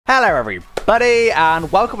Hello everybody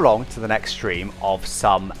and welcome along to the next stream of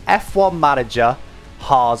some F1 Manager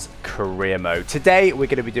Haas career mode. Today we're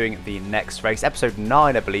going to be doing the next race, episode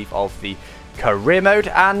 9 I believe of the career mode,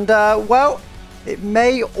 and well, it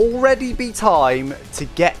may already be time to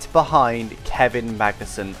get behind Kevin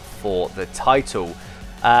Magnussen for the title.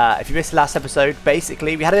 If you missed the last episode,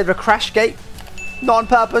 basically we had a bit of a crash gate, not on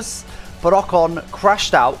purpose, but Ocon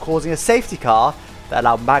crashed out causing a safety car that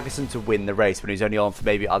allowed Magnussen to win the race when he was only on for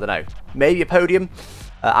maybe, I don't know, maybe a podium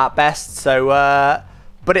at best. So,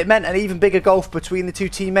 but it meant an even bigger gulf between the two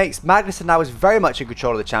teammates. Magnussen now is very much in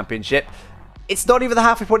control of the championship. It's not even the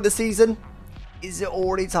halfway point of the season. Is it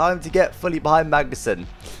already time to get fully behind Magnussen?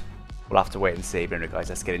 We'll have to wait and see. But anyway, guys,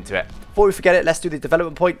 let's get into it. Before we forget it, let's do the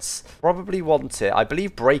development points. Probably want it. I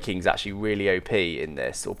believe braking is actually really OP in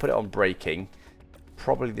this. So we'll put it on braking.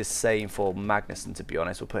 Probably the same for Magnussen, to be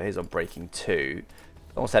honest. We'll put his on braking too.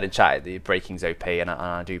 Someone said in chat the braking's OP, and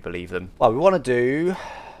I do believe them. Well, we want to do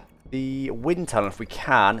the wind tunnel if we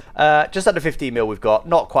can. Just under 15 mil we've got.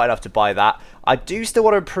 Not quite enough to buy that. I do still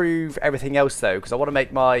want to improve everything else though, because I want to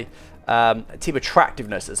make my team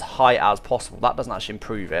attractiveness as high as possible. That doesn't actually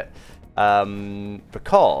improve it.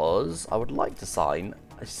 Because I would like to sign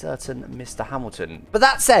a certain Mr. Hamilton. But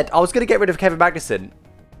that said, I was going to get rid of Kevin Magnussen.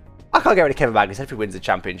 I can't get rid of Kevin Magnussen if he wins the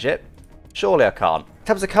championship. Surely I can't. In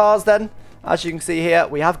terms of cars then, as you can see here,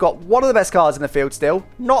 we have got one of the best cars in the field still.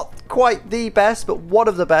 Not quite the best, but one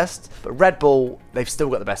of the best. But Red Bull, they've still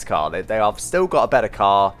got the best car. They have still got a better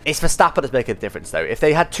car. It's Verstappen that's making a difference though. If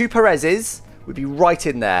they had two Perez's, we'd be right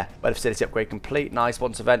in there. Weather facility upgrade complete. Nice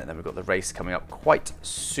once event. And then we've got the race coming up quite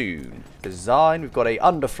soon. Design, we've got a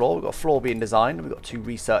underfloor. We've got a floor being designed. And we've got 2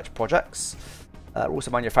 research projects. We're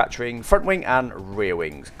also manufacturing front wing and rear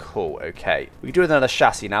wings. Cool, okay. We can do another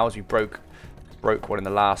chassis now as we broke one in the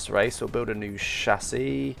last race. So we'll build a new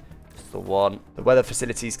chassis. That's the one. The weather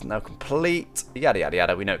facilities can now complete. Yada, yada,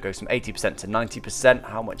 yada. We know it goes from 80% to 90%.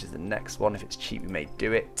 How much is the next one? If it's cheap, we may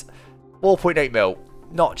do it. 4.8 mil.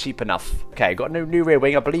 Not cheap enough. Okay, got no new rear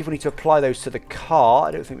wing. I believe we need to apply those to the car.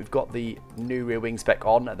 I don't think we've got the new rear wing spec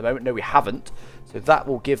on at the moment. No, we haven't. So that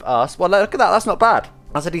will give us... Well, look at that. That's not bad.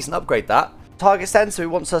 That's a decent upgrade, that. Targets then, so he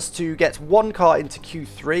wants us to get 1 car into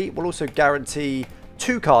Q3. We'll also guarantee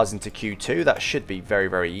 2 cars into Q2. That should be very,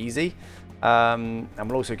 very easy. And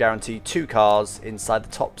we'll also guarantee 2 cars inside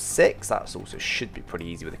the top 6. That also should be pretty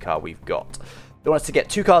easy with the car we've got. They want us to get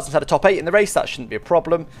 2 cars inside the top 8 in the race. That shouldn't be a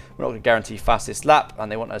problem. We're not going to guarantee fastest lap.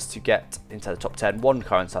 And they want us to get into the top 10. 1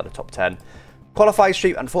 car inside the top 10. Qualifying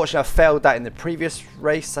streak, unfortunately, I failed that in the previous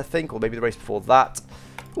race, I think. Or maybe the race before that.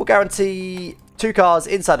 We'll guarantee 2 cars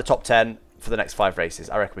inside the top 10 for the next 5 races.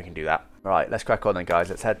 I reckon we can do that. Right, let's crack on then, guys.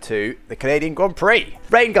 Let's head to the Canadian Grand Prix.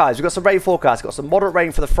 Rain, guys. We've got some rain forecast. We've got some moderate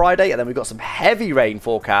rain for the Friday, and then we've got some heavy rain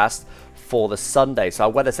forecast for the Sunday. So our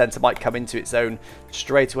weather centre might come into its own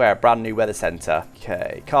straight away. A brand new weather centre.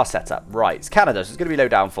 Okay, car setup. Right, it's Canada, so it's going to be low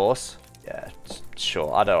downforce. Yeah,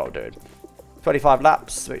 sure. I don't know what I'm doing. 25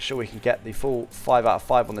 laps. Make sure we can get the full 5 out of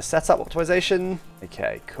 5 on the setup optimization.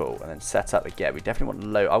 Okay, cool. And then setup again. We definitely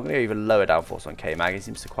want low. I'm going to go even lower downforce on K-Mag. He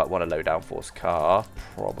seems to quite want a low downforce car.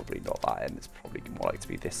 Probably not that end. It's probably more likely to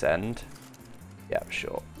be this end. Yeah,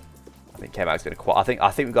 sure. I think K-Mag's going to quite.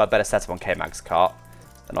 I think we've got a better setup on K-Mag's car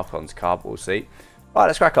than Ocon's car, but we'll see. All right,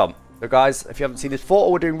 let's crack on. So, guys, if you haven't seen this before,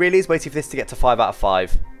 all we're doing really is waiting for this to get to 5 out of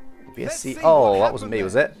 5. BSC. Oh, that wasn't me,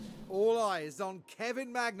 was it? All eyes on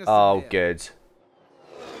Kevin Magnussen. Oh, here. good.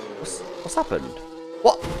 What's happened?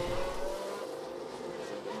 What?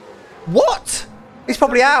 What? He's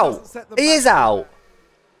probably out. He is out.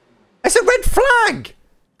 It's a red flag.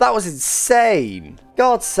 That was insane.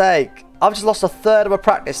 God's sake. I've just lost a third of a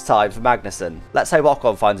practice time for Magnussen. Let's hope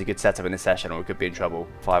Ocon finds a good setup in this session or we could be in trouble.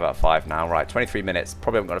 5 out of 5 now. Right, 23 minutes.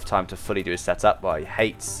 Probably haven't got enough time to fully do his setup. Well, he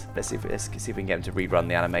hates. Let's see if we can get him to rerun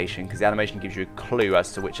the animation, because the animation gives you a clue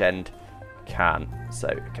as to which end can. So,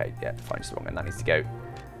 okay, yeah, find the wrong end. That needs to go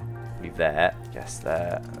there, yes,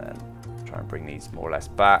 there, and then try and bring these more or less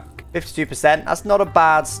back. 52%, that's not a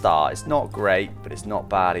bad start. It's not great, but it's not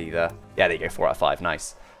bad either. Yeah, there you go, 4 out of 5,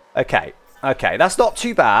 nice. Okay, that's not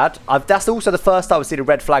too bad. That's also the first time I've seen a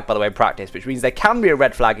red flag, by the way, in practice, which means there can be a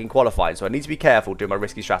red flag in qualifying, so I need to be careful doing my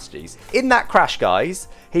risky strategies. In that crash, guys,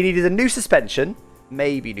 he needed a new suspension,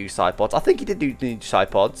 maybe new side pods. I think he did do new side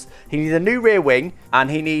pods. He needed a new rear wing, and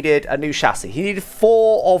he needed a new chassis. He needed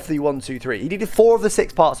 4 of the 1, 2, 3. He needed 4 of the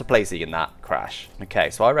 6 parts replacing in that crash. Okay,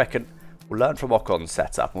 so I reckon we'll learn from Ocon's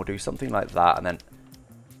setup, and we'll do something like that, and then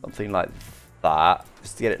something like that,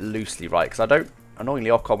 just to get it loosely right, because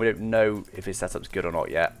annoyingly Ocon, we don't know if his setup's good or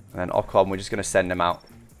not yet. And then Ocon, we're just going to send him out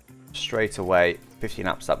straight away. 15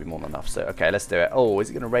 laps, that'd be more than enough. So, okay, let's do it. Oh,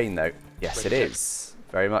 is it going to rain, though? Yes, it is.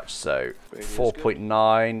 Very much so.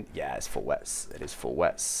 4.9. Yeah, it's full wets. It is full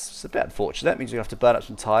wets. It's a bit unfortunate. It means we have to burn up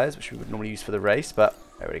some tyres, which we would normally use for the race, but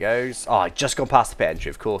there it goes. Oh, I just gone past the pit entry.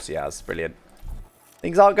 Of course he has. Brilliant.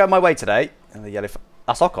 Things aren't going my way today. And the yellow...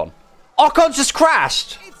 That's Ocon. Ocon just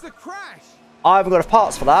crashed! It's a crash. I haven't got enough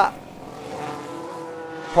parts for that.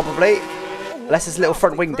 Probably. Unless it's a little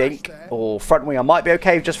front wing dink. Or front wing. I might be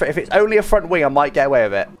okay just for... If it's only a front wing, I might get away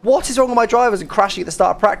with it. What is wrong with my drivers and crashing at the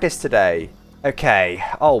start of practice today? Okay.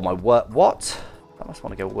 Oh, my word. What? I must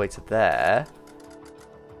want to go all the way to there.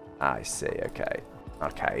 I see. Okay.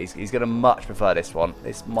 Okay. He's going to much prefer this one.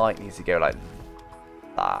 This might need to go like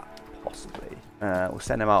that. Possibly. We'll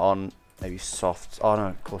send him out on maybe soft. Oh, no.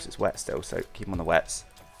 Of course, it's wet still. So keep him on the wets.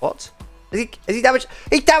 What? Is he damaged?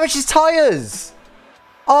 He damaged his tyres!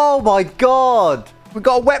 Oh, my God. We've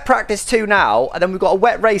got a wet practice 2 now. And then we've got a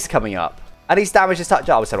wet race coming up. And he's damaged his tyres.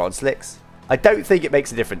 Oh, we'll send him on slicks. I don't think it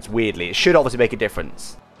makes a difference, weirdly. It should obviously make a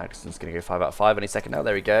difference. Magnussen's going to go 5 out of 5 any second now.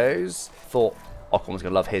 There he goes. Thought Ocon was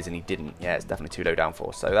going to love his, and he didn't. Yeah, it's definitely too low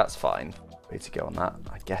downforce, so that's fine. Way to go on that.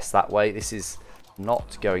 I guess that way. This is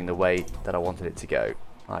not going the way that I wanted it to go.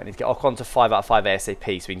 Right, I need to get Ocon to 5 out of 5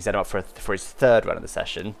 ASAP, so we can set him up for his 3rd run of the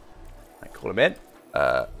session. Right, call him in.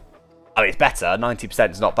 I mean, it's better.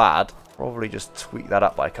 90% is not bad. Probably just tweak that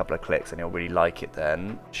up by a couple of clicks and he'll really like it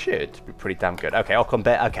then. Should be pretty damn good. Okay, Ocon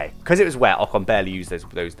okay. Because it was wet, Ocon barely used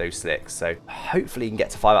those slicks. So hopefully he can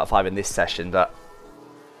get to 5 out of 5 in this session, but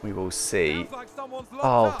we will see.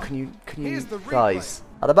 Oh, can you guys?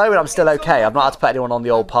 At the moment I'm still okay. I've not had to put anyone on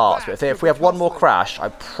the old parts, but if we have one more crash, I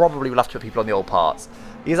probably will have to put people on the old parts.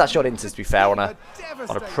 He is actually on inters, to be fair, on a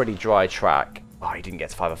pretty dry track. Oh, he didn't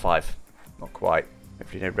get to 5 out of 5. Not quite.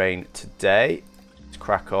 Hopefully no rain today. Let's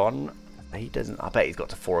crack on. He doesn't. I bet he's got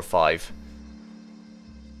to 4 or 5.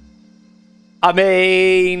 I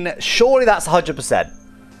mean, surely that's 100%.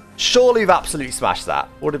 Surely we've absolutely smashed that.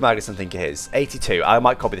 What did Magnussen think it is? 82. I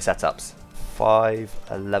might copy the setups. 5,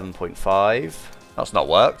 11.5. That's not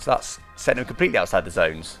worked. That's sent him completely outside the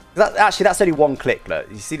zones. Actually, that's only 1 click. Look,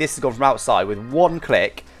 you see this has gone from outside. With 1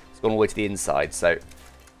 click, it's gone all the way to the inside. So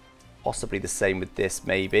possibly the same with this,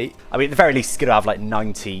 maybe. I mean, at the very least, it's going to have like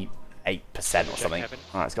 98% or something.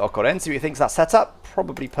 Alright, let's get Ocon in, see what he thinks of that setup.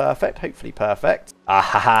 Probably perfect, hopefully perfect.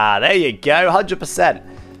 Ah, there you go,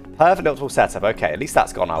 100%. Perfect little setup. Okay, at least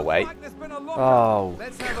that's gone our way. Oh,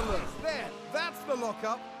 let's have a look. There, that's the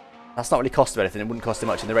lockup. That's not really cost him anything. It wouldn't cost him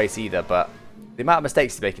much in the race either, but the amount of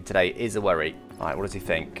mistakes he's making today is a worry. Alright, what does he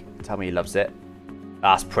think? Tell me he loves it.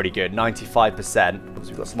 That's pretty good, 95%. Because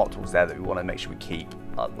we've got some optimals there that we want to make sure we keep.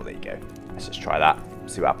 Oh, well, there you go. Let's just try that,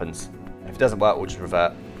 see what happens. If it doesn't work, we'll just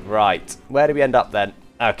revert. Right, where do we end up then?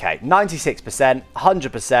 Okay, 96%,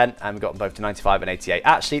 100%, and we've got them both to 95 and 88.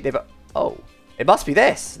 Actually, they've... Oh, it must be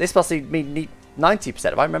this. This must mean 90%,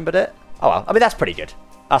 have I remembered it? Oh, well, I mean, that's pretty good.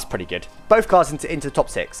 That's pretty good. Both cars into the top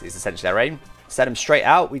 6 is essentially our aim. Send them straight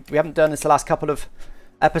out. We haven't done this the last couple of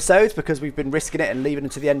episodes because we've been risking it and leaving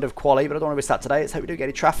it to the end of quali, but I don't want to risk that today. Let's hope we don't get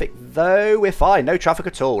any traffic, though we're fine. No traffic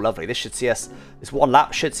at all. Lovely. This should see us, this 1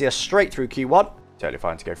 lap should see us straight through Q1. Totally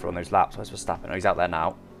fine to go for on those laps. Where's Verstappen? Oh, he's out there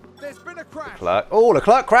now. There's been a crash. Leclerc. Oh,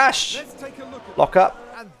 Leclerc crash. Let's take a look at Lock up.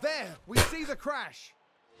 And there we see the crash.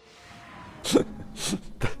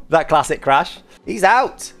 That classic crash. He's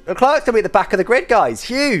out. Leclerc's going to be at the back of the grid, guys.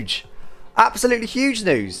 Huge. Absolutely huge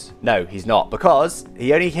news. No, he's not, because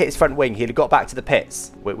he only hit his front wing. He'd have got back to the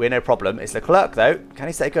pits. We're no problem. It's Leclerc, though. Can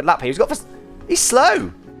he stay a good lap here? He's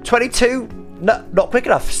slow. 22. No, not quick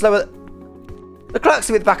enough. Slower. Leclerc's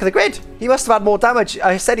at the back of the grid. He must have had more damage.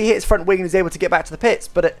 I said he hit his front wing and was able to get back to the pits,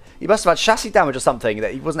 but he must have had chassis damage or something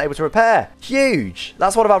that he wasn't able to repair. Huge.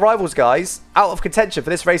 That's one of our rivals, guys. Out of contention for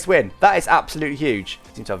this race win. That is absolutely huge.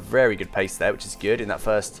 Seems to have very good pace there, which is good in that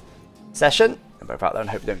first session. And both out there and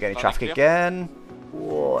hope we don't get any traffic again.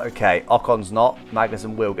 Whoa, okay, Ocon's not.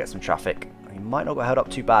 Magnussen will get some traffic. He might not get held up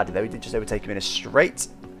too badly, though. He did just overtake him in a straight.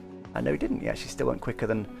 And no, he didn't. He actually still went quicker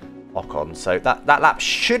than Ocon. So that lap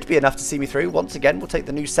should be enough to see me through. Once again, we'll take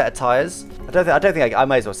the new set of tyres. I don't think I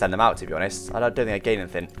might as well send them out, to be honest. I don't think I gain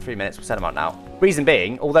anything. 3 minutes, we'll send them out now. Reason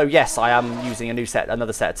being, although yes, I am using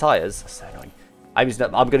another set of tyres. That's so annoying.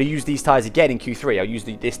 I'm going to use these tyres again in Q3. I'll use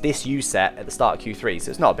this U set at the start of Q3,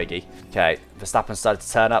 so it's not a biggie. Okay, Verstappen started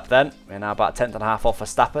to turn up then. We're now about a 10th off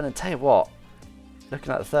Verstappen. And tell you what,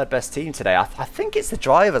 looking at the 3rd best team today, I think it's the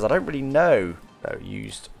drivers. I don't really know. So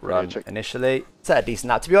used run initially. Set a decent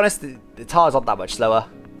lap. To be honest, the tyres aren't that much slower.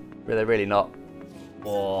 They're really not.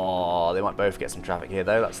 Oh, they might both get some traffic here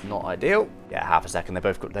though. That's not ideal. Yeah, half a second. They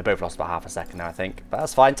both lost about half a second now, I think. But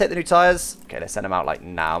that's fine. Take the new tyres. Okay, let's send them out like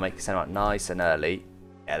now. Send them out nice and early.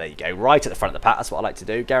 Yeah, there you go. Right at the front of the pack. That's what I like to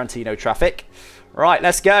do. Guarantee no traffic. Right,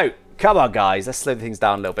 let's go. Come on, guys. Let's slow things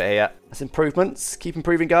down a little bit here. That's improvements. Keep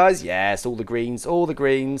improving, guys. Yes, all the greens. All the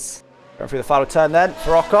greens. Going through the final turn then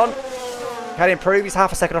for Ocon. Can he improve? He's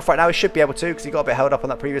half a second off right now. He should be able to because he got a bit held up on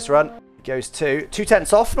that previous run. He goes to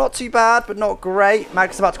 2/10 off. Not too bad, but not great.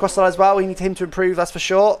 Magnussen's about to cross the line as well. We need him to improve, that's for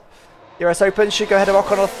sure. DRS Open should go ahead of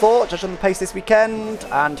Ocon, I thought, judged on the pace this weekend.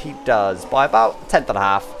 And he does by about 1/10 and a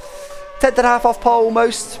half. 1/10 and a half off pole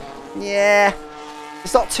almost. Yeah.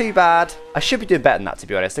 It's not too bad. I should be doing better than that, to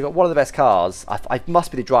be honest. I've got one of the best cars. I must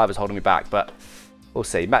be the drivers holding me back, but we'll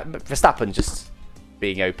see. Verstappen just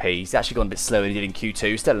being OP. He's actually gone a bit slower than he did in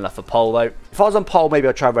Q2. Still enough for pole, though. If I was on pole, maybe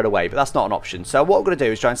I'd try and run away, but that's not an option. So what I'm going to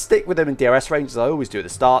do is try and stick with him in DRS range, as I always do at the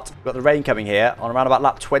start. We've got the rain coming here on around about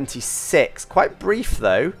lap 26. Quite brief,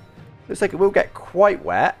 though. Looks like it will get quite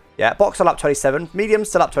wet. Yeah, box on lap 27. Mediums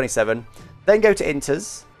to lap 27. Then go to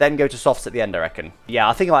inters, then go to softs at the end, I reckon. Yeah,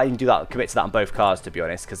 I think I might even do that, commit to that on both cars, to be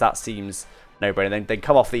honest, because that seems no-brainer. Then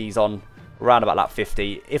come off these on around about lap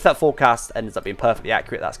 50. If that forecast ends up being perfectly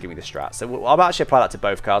accurate, that's going to be the strat. So I'll actually apply that to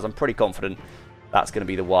both cars. I'm pretty confident that's going to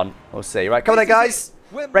be the one. We'll see. Right, come on then, guys.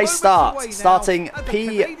 Race start. Starting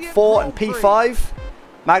P4 and P5.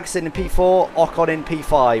 Magnussen in P4, Ocon in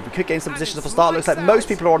P5. We could gain some positions off the start. Looks like most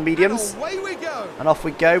people are on mediums. And off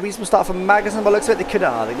we go. Reasonable start from Magnussen, but looks like they could.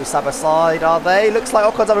 They go side by side, are they? Looks like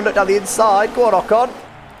Ocon's having a look down the inside. Go on, Ocon.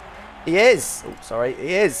 He is. Oh, sorry.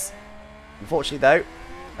 He is. Unfortunately, though.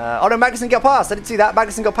 Oh, no, Magnussen got past. I didn't see that.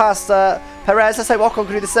 Magnussen got past Perez. Let's hope Ocon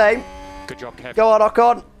can do the same. Good job, Kev. Go on,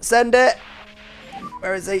 Ocon. Send it.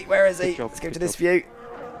 Where is he? Where is he? Let's go to this view.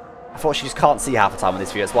 Unfortunately, you just can't see half the time on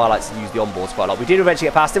this view. That's why I like to use the onboards quite a lot. We did eventually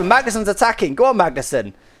get past him. Magnussen's attacking. Go on,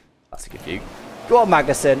 Magnussen. That's a good view. Go on,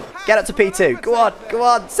 Magnussen. Get up to P2. Go on. Go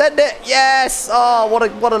on. Send it. Yes. Oh,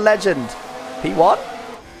 what a legend. P1?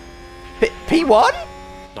 P1?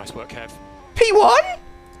 Nice work, Kev. P1?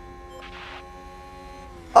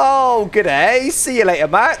 Oh, good day. See you later,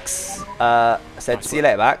 Max. I said nice see you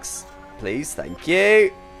later, Max. Please. Thank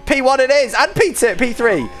you. P1 it is. And P2.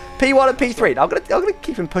 P3. P1 and P3. Now, I'm gonna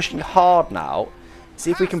keep him pushing hard now.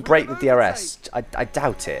 See if we can break the DRS. I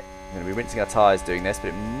doubt it. I'm going to be rinsing our tyres doing this, but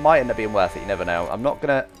it might end up being worth it. You never know. I'm going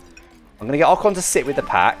to get Ocon to sit with the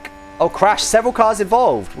pack. Oh, crash. Several cars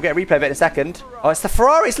involved. We'll get a replay of it in a second. Oh, it's the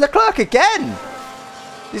Ferrari. It's Leclerc again.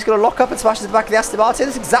 He's going to lock up and smash into the back of the Esteban.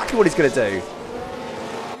 That's exactly what he's going to do.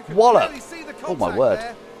 Wallop. Oh, my word.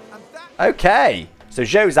 Okay. So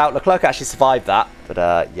Zhou's out. Leclerc actually survived that.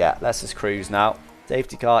 But, yeah, let's just cruise now.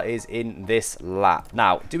 Safety car is in this lap.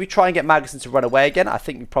 Now, do we try and get Magnussen to run away again? I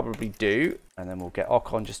think we probably do. And then we'll get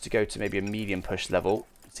Ocon just to go to maybe a medium push level.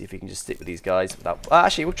 See if we can just stick with these guys without...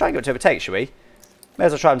 actually, we'll try and go to overtake, shall we? May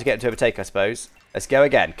as well try him to get him to overtake, I suppose. Let's go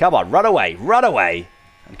again. Come on, run away. Run away.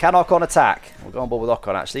 And can Ocon attack? We'll go on board with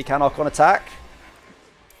Ocon, actually. Can Ocon attack?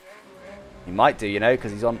 He might do, you know,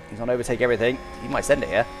 because he's on overtake everything. He might send it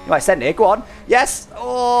here. He might send it here. Go on. Yes.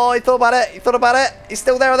 Oh, he thought about it. He thought about it. He's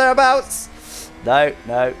still there or thereabouts. No,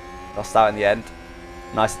 no. Lost out in the end.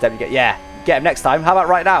 Nice attempt. Get him next time. How about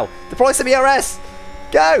right now? Deploy some ERS.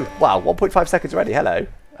 Go. Wow, 1.5 seconds already. Hello.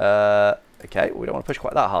 Okay, we don't want to push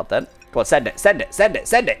quite that hard then. Go on, send it. Send it. Send it.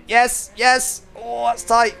 Send it. Yes. Yes. Oh, that's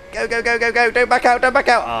tight. Go, go, go, go, go. Don't back out. Don't back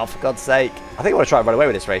out. Oh, for God's sake. I think I want to try and run away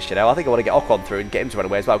with this race, you know. I think I want to get Ocon through and get him to run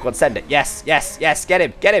away as well. Go on, send it. Yes. Yes. Yes. Get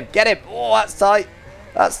him. Get him. Get him. Oh, that's tight.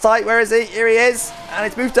 That's tight. Where is he? Here he is. And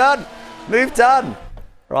it's moved on. Moved on.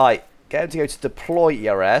 Right. Get him to go to deploy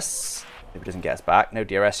ERS. If it doesn't get us back. No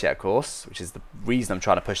DRS yet, of course, which is the reason I'm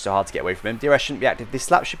trying to push so hard to get away from him. DRS shouldn't be active.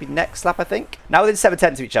 This lap should be next lap, I think. Now within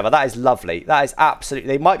 7/10 of each other. That is lovely. That is absolutely...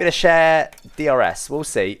 They might be able to share DRS. We'll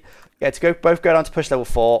see. Yeah, both go down to push level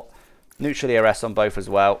 4. Neutral ERS on both as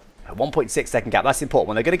well. A 1.6 second gap. That's the important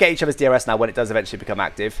one. They're going to get each other's DRS now when it does eventually become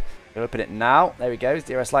active. We'll open it now. There we go. His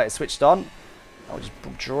DRS light is switched on. I'll just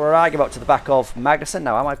drag him up to the back of Magnussen.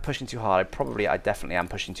 Now, am I pushing too hard? I definitely am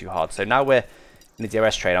pushing too hard. So now we're in the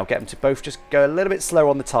DRS train. I'll get them to both just go a little bit slower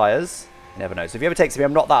on the tyres. You never know. So if he ever takes me,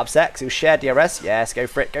 I'm not that upset because he'll share DRS. Yes, go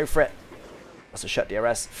for it. Go for it. That's a shut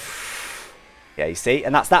DRS. Yeah, you see?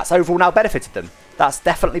 And that's overall now benefited them. That's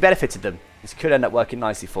definitely benefited them. This could end up working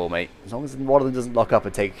nicely for me. As long as one of them doesn't lock up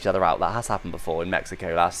and take each other out. That has happened before in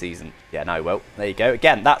Mexico last season. Yeah, no, well, there you go.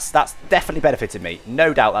 Again, that's definitely benefited me.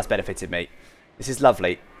 No doubt that's benefited me. This is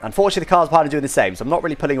lovely. Unfortunately, the cars behind are doing the same, so I'm not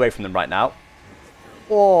really pulling away from them right now.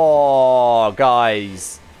 Oh,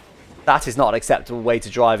 guys. That is not an acceptable way to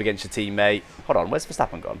drive against your teammate. Hold on, where's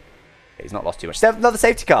Verstappen gone? Okay, he's not lost too much. Another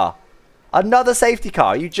safety car. Another safety car.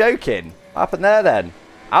 Are you joking? What happened there then?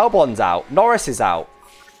 Albon's out. Norris is out.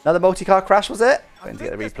 Another multi-car crash, was it? Going to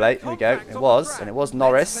get the replay. Here we go. It was, and it was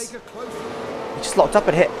Norris. He just locked up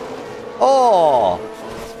and hit. Oh!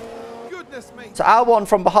 Goodness me. So Albon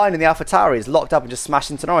from behind in the AlphaTauri is locked up and just smashed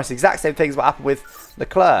into Norris. The exact same thing's what happened with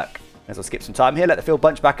Leclerc. As I'll skip some time here, let the field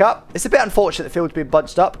bunch back up. It's a bit unfortunate the field's been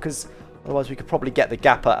bunched up because otherwise we could probably get the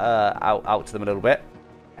gap out to them a little bit.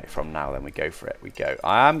 Okay, from now then we go for it. We go.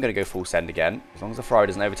 I am going to go full send again. As long as the Ferrari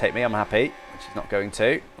doesn't overtake me, I'm happy. Which he's not going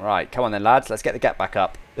to. Right, come on then lads. Let's get the gap back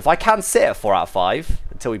up. If I can sit at 4 out of 5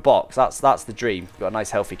 until we box, that's the dream. We've got a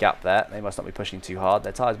nice healthy gap there. They must not be pushing too hard.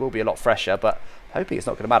 Their tyres will be a lot fresher, but hoping it's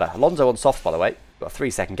not going to matter. Alonso on soft, by the way. Got a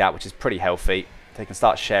 3-second gap, which is pretty healthy. They can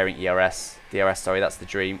start sharing DRS, sorry, that's the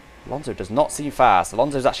dream. Alonso does not seem fast.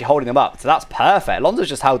 Alonso's actually holding them up, so that's perfect. Alonso's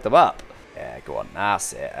just held them up. Yeah, go on,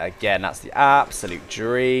 that's it. Again, that's the absolute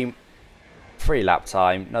dream. 3 lap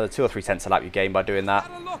time. Another 2 or 3 tenths a lap you gain by doing that.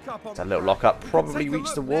 It's a little lock up. Probably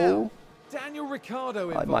reached the wall. Daniel Ricciardo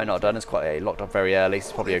I might not have done. It's quite locked up very early. So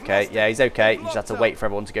it's probably okay. Yeah, he's okay. You just have to wait for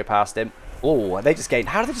everyone to go past him. Oh, they just gained.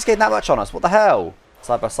 How did they just gain that much on us? What the hell?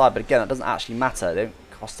 Side by side, but again, that doesn't actually matter. They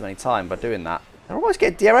don't cost them any time by doing that. They're always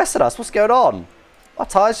getting DRS at us. What's going on? Our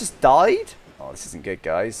tyres just died? Oh, this isn't good,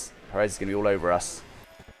 guys. Perez is going to be all over us.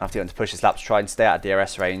 I have to get him to push his lap to try and stay out of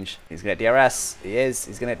DRS range. He's going to get DRS. He is.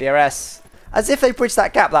 He's going to get DRS. As if they bridged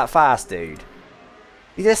that gap that fast, dude.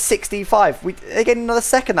 He did a 16.5. They're getting another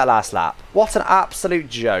second that last lap. What an absolute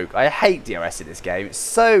joke. I hate DRS in this game.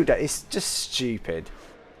 It's just stupid.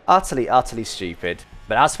 Utterly, utterly stupid.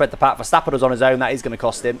 But as for the pack, Verstappen was on his own. That is going to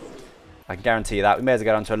cost him. I can guarantee you that. We may as well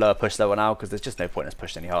go down to a lower push level now because there's just no point in us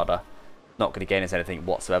pushing any harder. Not going to gain us anything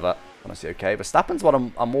whatsoever. Honestly, okay. Verstappen's what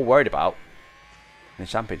I'm more worried about in the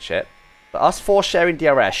championship. But us 4 sharing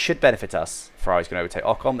DRS should benefit us. Ferrari's going to overtake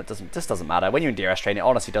Ocon. That just doesn't matter. When you're in DRS train, it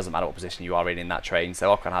honestly doesn't matter what position you are in that train.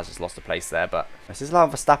 So Ocon has just lost a place there. But this is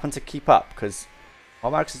allowing Verstappen to keep up because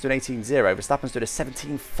while Magnussen's doing 18.0, Verstappen's doing a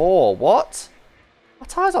 17.4. What? Our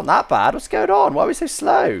tyres aren't that bad. What's going on? Why are we so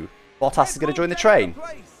slow? Bottas is going to join the train.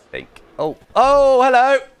 I think. Oh,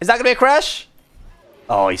 hello. Is that going to be a crash?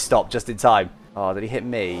 Oh, he stopped just in time. Oh, did he hit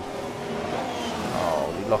me?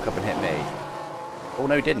 Oh, did he lock up and hit me? Oh,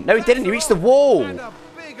 no, he didn't. No, he didn't. He reached the wall.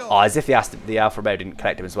 Oh, as if the Alfa Romeo didn't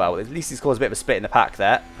connect him as well. At least he's caused a bit of a split in the pack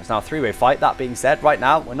there. It's now a 3-way fight. That being said, right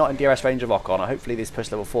now, we're not in DRS range of Ocon. Hopefully this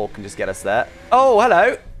push level 4 can just get us there. Oh,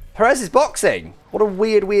 hello. Perez is boxing. What a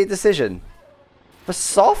weird, weird decision. For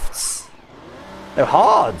softs? No,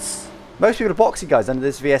 hards. Most people are boxing, guys, under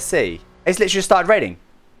this VSC. It's literally just started raining.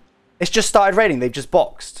 It's just started raining. They've just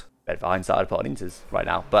boxed. Bit behind started put on Inters right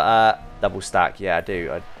now. But double stack. Yeah, I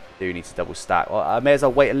do need to double stack. Well, I may as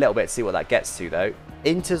well wait a little bit to see what that gets to, though.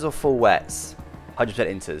 Inters or full wets? 100%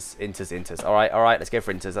 Inters. Inters. All right. Let's go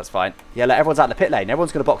for Inters. That's fine. Yeah, everyone's out in the pit lane.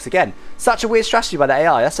 Everyone's going to box again. Such a weird strategy by the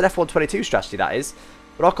AI. That's an F1 22 strategy, that is.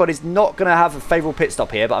 But Ocon is not going to have a favourable pit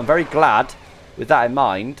stop here. But I'm very glad, with that in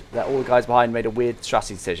mind, that all the guys behind made a weird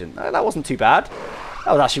strategy decision. That wasn't too bad.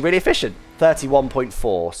 That was actually really efficient.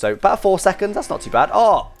 31.4. So about 4 seconds. That's not too bad.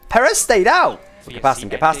 Oh, Perez stayed out. Get past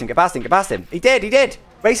him. He did.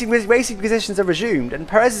 Racing positions are resumed, and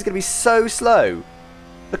Perez is going to be so slow.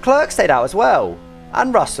 Leclerc stayed out as well.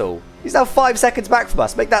 And Russell. He's now 5 seconds back from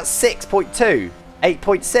us. Make that 6.2.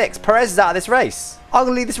 8.6. Perez is out of this race. I'm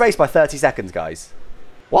going to lead this race by 30 seconds, guys.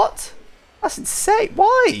 What? That's insane.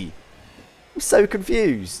 Why? I'm so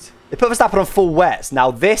confused. They put Verstappen on full wets.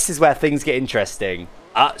 Now this is where things get interesting.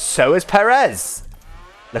 So is Perez.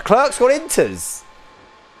 Leclerc's got Inters.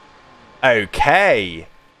 Okay.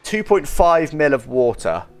 2.5 mil of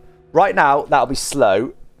water. Right now, that'll be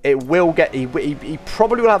slow. It will get... He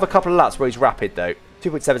probably will have a couple of laps where he's rapid, though.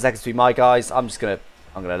 2.7 seconds to be my guys. I'm going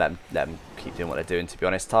to let them keep doing what they're doing, to be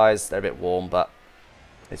honest. Tyres, they're a bit warm, but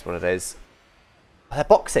it's what it is. Oh, they're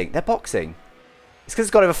boxing. It's because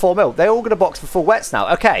it's got over 4 mil. They're all going to box for full wets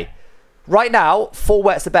now. Okay. Right now, full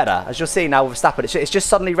wets are better. As you're seeing now with Verstappen, it's just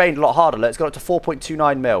suddenly rained a lot harder. Look, it's got up to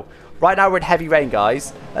 4.29 mil. Right now, we're in heavy rain,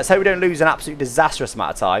 guys. Let's hope we don't lose an absolute disastrous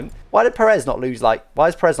amount of time. Why did Perez not lose, why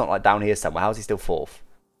is Perez not, down here somewhere? How is he still 4th?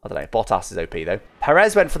 I don't know. Bottas is OP, though.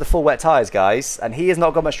 Perez went for the full wet tyres, guys, and he has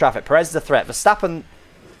not got much traffic. Perez is a threat. Verstappen...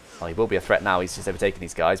 Oh, he will be a threat now. He's just overtaking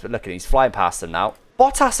these guys, but look at him. He's flying past them now.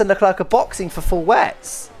 Bottas and Leclerc are boxing for full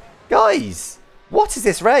wets. Guys, what is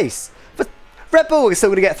this race? But Red Bull is still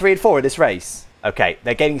going to get 3 and 4 in this race. Okay,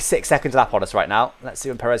 they're gaining 6 seconds lap on us right now. Let's see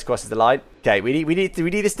when Perez crosses the line. Okay, we need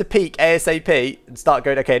this to peak ASAP and start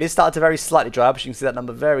going. Okay, it is starting to very slightly dry up. As you can see that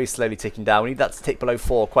number very slowly ticking down. We need that to tick below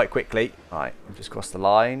 4 quite quickly. All right, we've just crossed the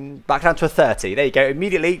line. Back down to a 30. There you go.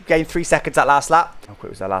 Immediately gained 3 seconds that last lap. How quick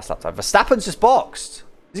was that last lap time? Verstappen's just boxed.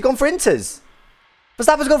 Has he gone for Inters?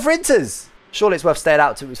 Verstappen's gone for Inters. Surely it's worth staying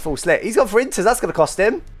out to his full slit. He's gone for Inters. That's going to cost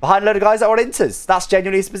him. Behind a load of guys that are on Inters. That's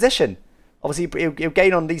genuinely his position. Obviously, he'll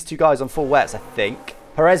gain on these 2 guys on full wets, I think.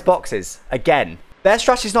 Perez boxes. Again. Their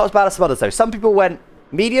strategy's not as bad as some others, though. Some people went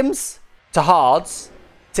mediums to hards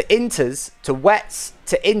to inters to wets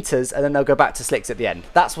to inters, and then they'll go back to slicks at the end.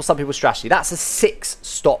 That's what some people's strategy. That's a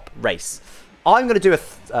 6-stop race. I'm going to do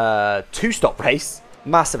a 2-stop race.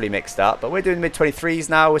 Massively mixed up, but we're doing the mid-23s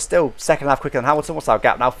now. We're still second half quicker than Hamilton. What's our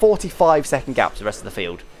gap now? 45-second gap to the rest of the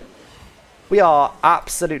field. We are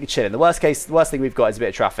absolutely chilling. The worst thing we've got is a bit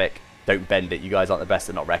of traffic. Don't bend it. You guys aren't the best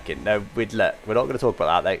at not wrecking. No, we're not going to talk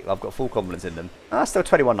about that. I've got full confidence in them. Still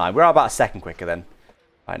 21.9. We're about a second quicker then.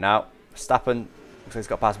 Right now, Verstappen looks like he's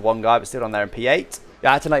got past one guy, but still on there in P8.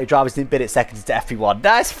 Yeah, I don't know your drivers didn't bid it seconds to FP1.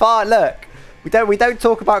 That's fine. Look, we don't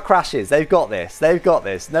talk about crashes. They've got this. They've got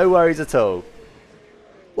this. No worries at all.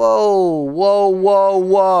 Whoa, whoa, whoa,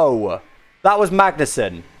 whoa. That was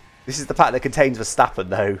Magnussen. This is the pack that contains Verstappen,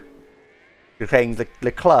 though. It contains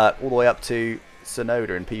Leclerc all the way up to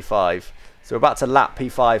Tsunoda in P5. So we're about to lap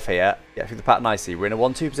P5 here. Get through the pack nicely. We're in a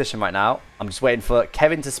 1-2 position right now. I'm just waiting for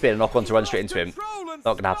Kevin to spin and Ocon to run straight into him. Not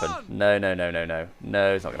going to happen. No, no, no, no, no.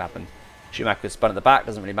 No, it's not going to happen. Schumacher spun at the back.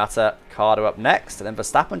 Doesn't really matter. Cardo up next. And then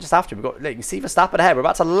Verstappen just after him. Look, you can see Verstappen ahead. We're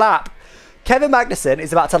about to lap. Kevin Magnussen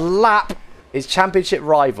is about to lap his championship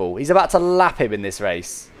rival. He's about to lap him in this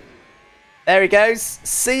race. There he goes.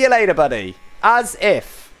 See you later, buddy. As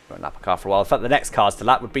if. Won't lap a car for a while. In fact, the next cars to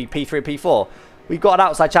lap would be P3 and P4. We've got an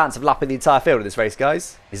outside chance of lapping the entire field in this race,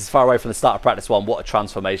 guys. This is far away from the start of practice one. What a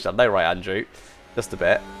transformation. I know, right, Andrew? Just a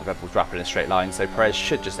bit. Red Bull's wrapping in a straight line, so Perez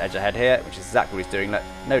should just edge ahead here, which is exactly what he's doing.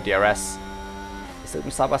 No DRS. They're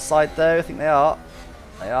still side by side, though. I think they are.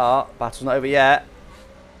 They are. Battle's not over yet.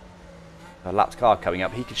 A lapped car coming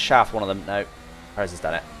up. He could shaft one of them. No. Perez has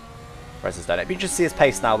done it. Perez has done it. Be interested to see his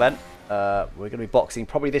pace now then. We're going to be boxing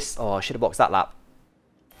probably this. Oh, I should have boxed that lap.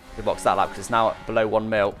 Should have boxed that lap because it's now below 1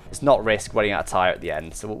 mil. It's not risk running out of tyre at the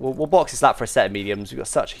end. So we'll box this lap for a set of mediums. We've got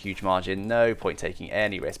such a huge margin. No point taking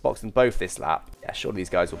any risk. Box them both this lap. Yeah, surely these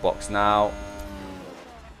guys will box now.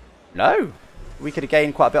 No. We could have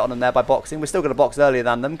gained quite a bit on them there by boxing. We're still going to box earlier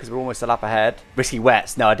than them because we're almost a lap ahead. Risky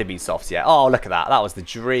wets. No, I didn't mean softs yet. Oh, look at that. That was the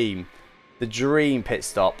dream. The dream pit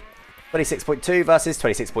stop. 26.2 versus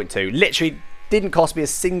 26.2. Literally didn't cost me a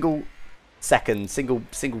single second, single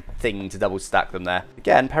thing to double stack them there.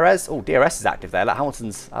 Again, Perez. Oh, DRS is active there. Like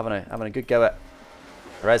Hamilton's having a good go at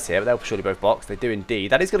Perez here, but they'll surely both box. They do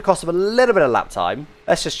indeed. That is going to cost them a little bit of lap time.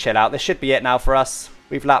 Let's just chill out. This should be it now for us.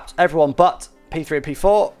 We've lapped everyone but P3 and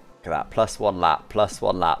P4. Look at that. Plus 1 lap, plus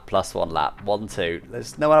 1 lap, plus 1 lap. 1, 2.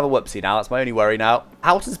 There's no one have a whoopsie now. That's my only worry now.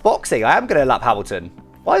 Hamilton's boxing. I am going to lap Hamilton.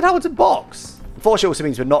 Why did Hamilton box? Unfortunately, it also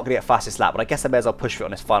means we're not going to get fastest lap, but I guess I may as well push for it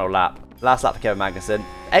on this final lap. Last lap for Kevin Magnussen.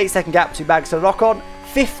 8-second gap between Magnussen and Ocon.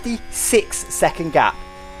 56-second gap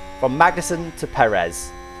from Magnussen to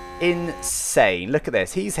Perez. Insane. Look at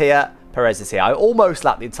this. He's here. Perez is here. I almost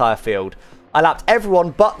lapped the entire field. I lapped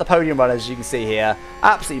everyone but the podium runners, as you can see here.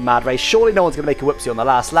 Absolutely mad race. Surely no one's going to make a whoopsie on the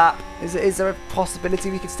last lap. Is there a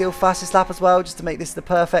possibility we could steal fastest lap as well, just to make this the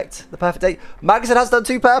perfect day? Magnussen has done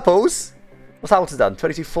 2 purples. What's Hamilton done?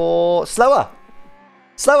 22.4. Slower.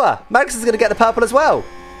 Slower. Magnussen's going to get the purple as well.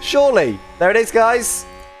 Surely. There it is, guys.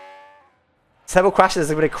 Several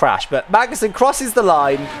crashes are going to crash, but Magnussen crosses the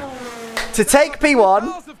line to take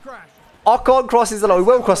P1. Ocon crosses the line. We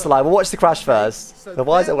will cross the line. We'll watch the crash first. So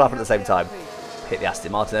why is it all happen at the same time? Hit the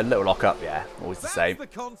Aston Martin. A little lock up. Yeah, always the same.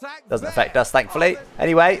 Doesn't affect us, thankfully.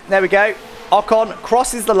 Anyway, there we go. Ocon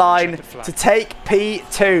crosses the line to take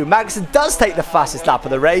P2. Magnussen does take the fastest lap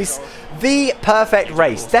of the race. The perfect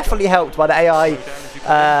race. Definitely helped by the AI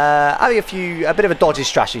having a bit of a dodgy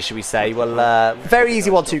strategy, should we say. Well, very easy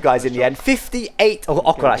 1-2 guys in the end. 58. Oh,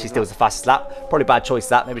 Ocon actually steals the fastest lap. Probably bad choice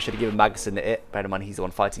that. Maybe should have given Magnussen it. Bear in mind he's the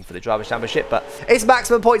one fighting for the Drivers' Championship. But it's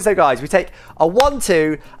maximum points though, guys. We take a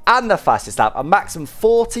 1-2 and the fastest lap. A maximum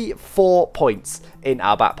 44 points in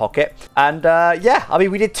our back pocket. And yeah, I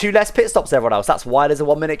mean, we did 2 less pit stops than everyone else. That's why there's a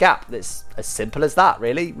 1-minute gap. It's as simple as that,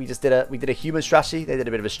 really. We did a human strategy. They did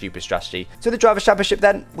a bit of a stupid strategy. So the Drivers' Championship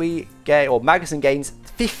then, Magnussen gains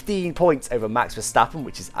 15 points over Max Verstappen,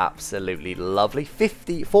 which is absolutely lovely.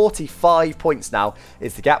 45 points now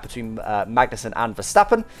is the gap between Magnussen and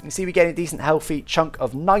Verstappen. You can see we gain a decent healthy chunk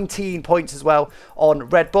of 19 points as well on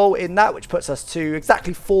Red Bull in that, which puts us to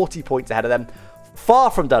exactly 40 points ahead of them.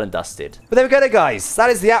 Far from done and dusted. But there we go, guys. That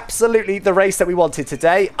is the race that we wanted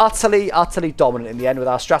today. Utterly dominant in the end with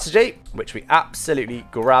our strategy, which we absolutely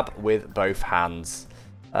grab with both hands.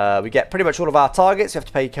 We get pretty much all of our targets. We have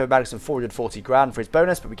to pay Kevin Magnussen 440 grand for his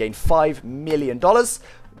bonus, but we gain $5 million,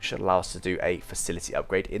 which should allow us to do a facility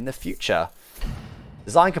upgrade in the future.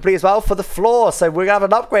 Design complete as well for the floor, so we're going to have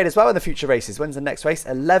an upgrade as well in the future races. When's the next race?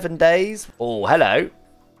 11 days. Oh, hello.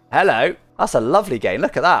 Hello. That's a lovely game.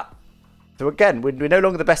 Look at that. So again, we're no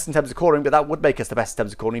longer the best in terms of cornering, but that would make us the best in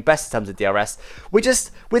terms of cornering, best in terms of DRS. We're just,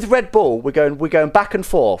 with Red Bull, we're going back and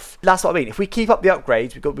forth. That's what I mean. If we keep up the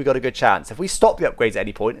upgrades, we've got a good chance. If we stop the upgrades at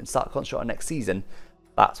any point and start concentrating on next season,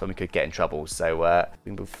 that's when we could get in trouble. So we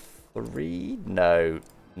can move 3. No.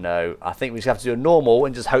 I think we just have to do a normal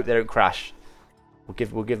and just hope they don't crash.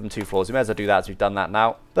 We'll give them 2 floors. We may as well do that as we've done that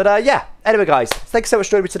now. But yeah, anyway guys, thanks so much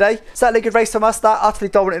for joining me today. Certainly a good race from us. That utterly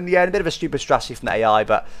dominant in the end. A bit of a stupid strategy from the AI,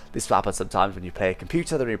 but this will happen sometimes when you play a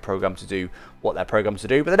computer. They're programmed to do what they're programmed to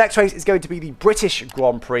do. But the next race is going to be the British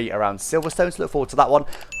Grand Prix around Silverstone, so look forward to that one.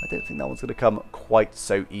 I don't think that one's going to come quite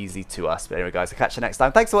so easy to us. But anyway guys, I'll catch you next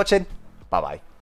time. Thanks for watching. Bye bye.